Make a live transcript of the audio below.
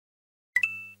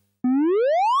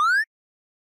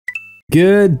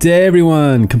Good day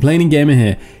everyone, Complaining Gamer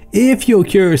here. If you're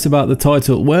curious about the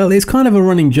title, well, it's kind of a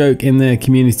running joke in the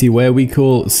community where we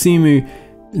call Cemu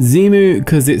Zemu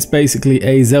because it's basically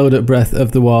a Zelda Breath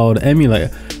of the Wild emulator.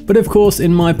 But of course,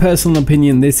 in my personal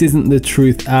opinion, this isn't the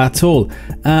truth at all.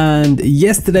 And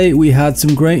yesterday we had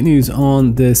some great news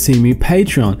on the Cemu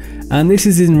Patreon, and this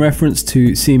is in reference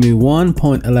to Cemu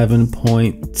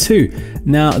 1.11.2.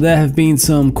 Now, there have been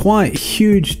some quite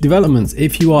huge developments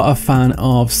if you are a fan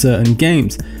of certain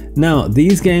games. Now,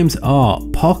 these games are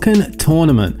Pokken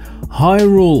Tournament,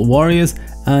 Hyrule Warriors,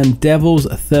 and Devil's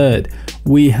Third.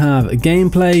 We have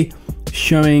gameplay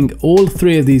showing all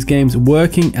three of these games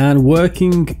working and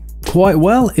working quite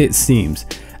well, it seems.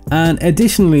 And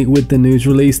additionally, with the news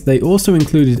release, they also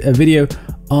included a video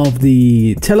of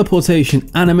the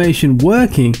teleportation animation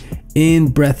working in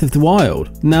Breath of the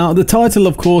Wild. Now, the title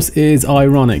of course is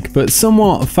ironic, but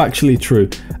somewhat factually true.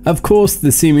 Of course, the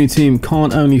Cemu team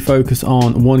can't only focus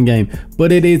on one game,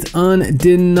 but it is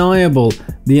undeniable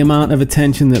the amount of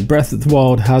attention that Breath of the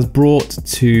Wild has brought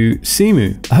to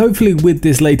Cemu. Hopefully with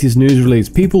this latest news release,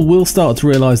 people will start to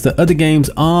realize that other games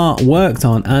are worked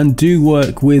on and do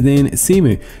work within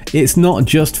Cemu. It's not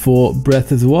just for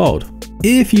Breath of the Wild.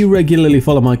 If you regularly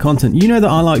follow my content, you know that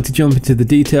I like to jump into the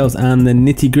details and the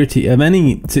nitty-gritty of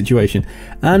any situation,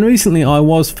 and recently I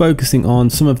was focusing on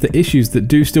some of the issues that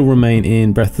do still remain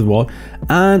in Breath of the Wild,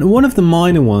 and one of the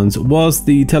minor ones was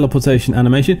the teleportation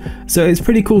animation. So it's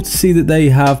pretty cool to see that they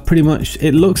have pretty much,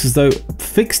 it looks as though,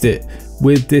 fixed it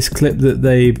with this clip that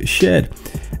they've shared.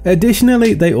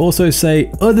 Additionally, they also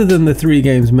say, other than the three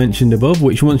games mentioned above,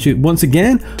 which once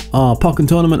again are Pokken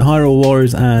Tournament, Hyrule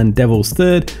Warriors, and Devil's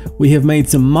Third, we have made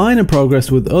some minor progress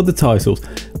with other titles,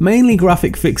 mainly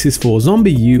graphic fixes for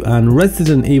Zombie U and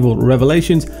Resident Evil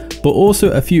Revelations, but also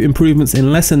a few improvements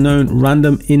in lesser known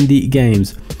random indie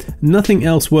games. Nothing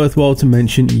else worthwhile to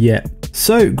mention yet.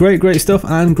 So great stuff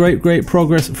and great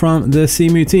progress from the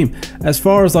Cemu team. As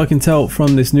far as I can tell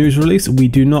from this news release, we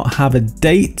do not have a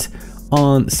date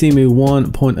on Cemu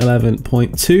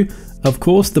 1.11.2. Of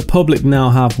course, the public now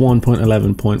have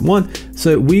 1.11.1,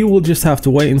 so we will just have to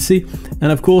wait and see. And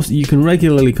of course, you can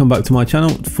regularly come back to my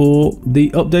channel for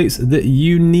the updates that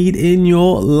you need in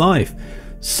your life.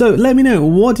 So let me know,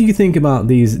 what do you think about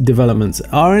these developments?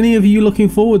 Are any of you looking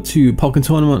forward to Pokken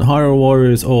Tournament, Hyrule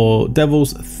Warriors, or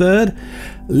Devil's Third?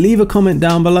 Leave a comment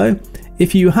down below.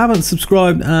 If you haven't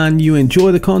subscribed and you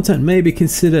enjoy the content, maybe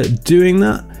consider doing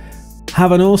that.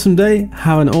 Have an awesome day,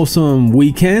 have an awesome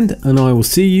weekend, and I will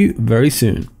see you very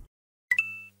soon.